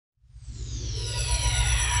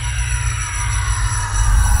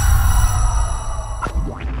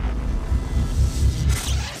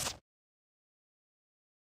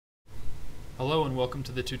Hello and welcome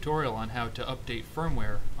to the tutorial on how to update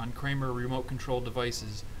firmware on Kramer remote control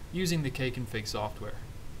devices using the Kconfig software.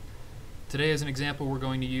 Today as an example we're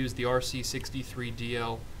going to use the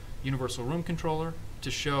RC63DL universal room controller to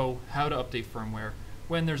show how to update firmware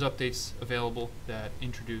when there's updates available that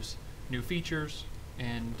introduce new features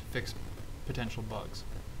and fix potential bugs.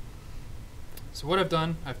 So what I've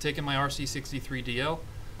done, I've taken my RC63DL,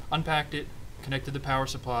 unpacked it, connected the power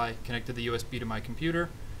supply, connected the USB to my computer,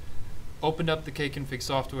 opened up the Kconfig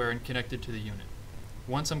software and connected to the unit.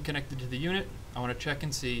 Once I'm connected to the unit, I want to check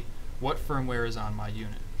and see what firmware is on my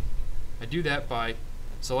unit. I do that by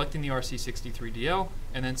selecting the RC63DL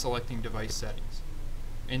and then selecting device settings.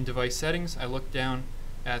 In device settings, I look down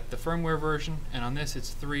at the firmware version, and on this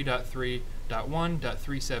it's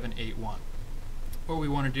 3.3.1.3781. What we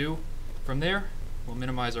want to do from there, we'll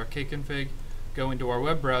minimize our Kconfig, go into our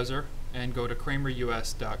web browser and go to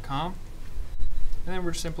kramerus.com. And then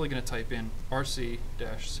we're simply going to type in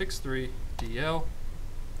RC-63DL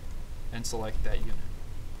and select that unit.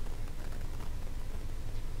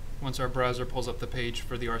 Once our browser pulls up the page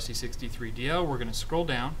for the RC63DL, we're going to scroll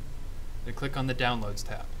down and click on the Downloads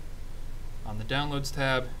tab. On the Downloads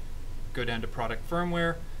tab, go down to Product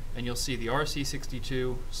Firmware, and you'll see the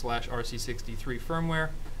RC62/RC63 firmware.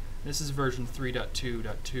 This is version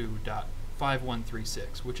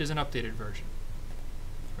 3.2.2.5136, which is an updated version.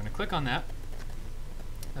 We're going to click on that.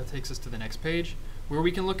 That takes us to the next page where we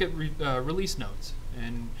can look at release notes,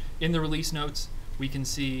 and in the release notes we can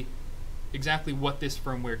see exactly what this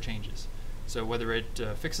firmware changes. So whether it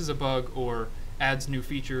fixes a bug or adds new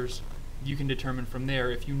features, you can determine from there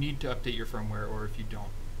if you need to update your firmware or if you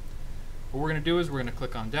don't. What we're going to do is we're going to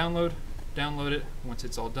click on download it. Once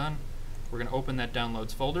it's all done, we're going to open that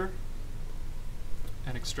downloads folder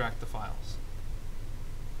and extract the files.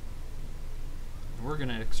 And we're going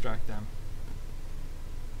to extract them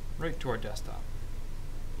right to our desktop.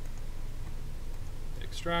 Hit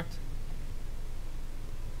extract,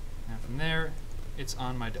 and from there it's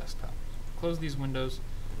on my desktop. Close these windows,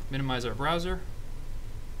 minimize our browser,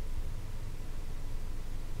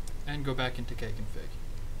 and go back into Kconfig.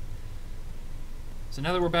 So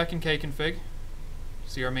now that we're back in Kconfig,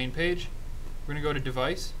 see our main page, we're going to go to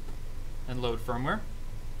Device and load firmware.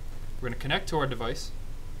 We're going to connect to our device.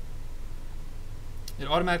 It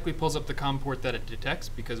automatically pulls up the COM port that it detects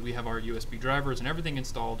because we have our USB drivers and everything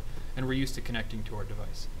installed and we're used to connecting to our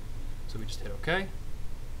device. So we just hit OK.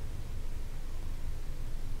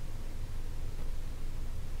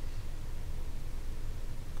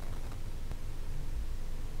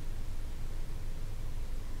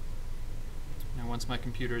 Now once my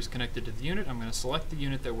computer is connected to the unit, I'm going to select the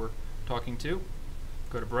unit that we're talking to,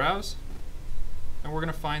 go to Browse, and we're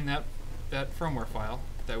going to find that firmware file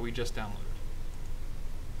that we just downloaded.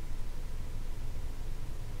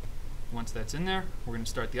 Once that's in there, we're going to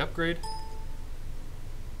start the upgrade.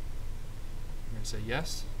 We're going to say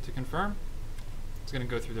yes to confirm. It's going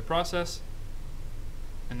to go through the process,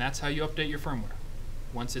 and that's how you update your firmware.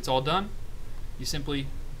 Once it's all done, you simply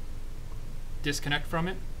disconnect from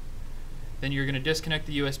it. Then you're going to disconnect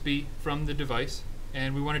the USB from the device,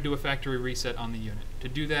 and we want to do a factory reset on the unit. To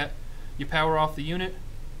do that, you power off the unit,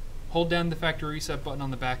 hold down the factory reset button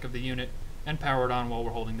on the back of the unit, and power it on while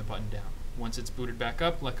we're holding the button down. Once it's booted back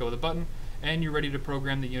up, let go of the button, and you're ready to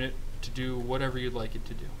program the unit to do whatever you'd like it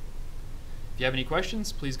to do. If you have any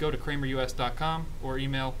questions, please go to kramerus.com or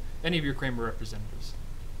email any of your Kramer representatives.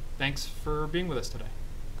 Thanks for being with us today.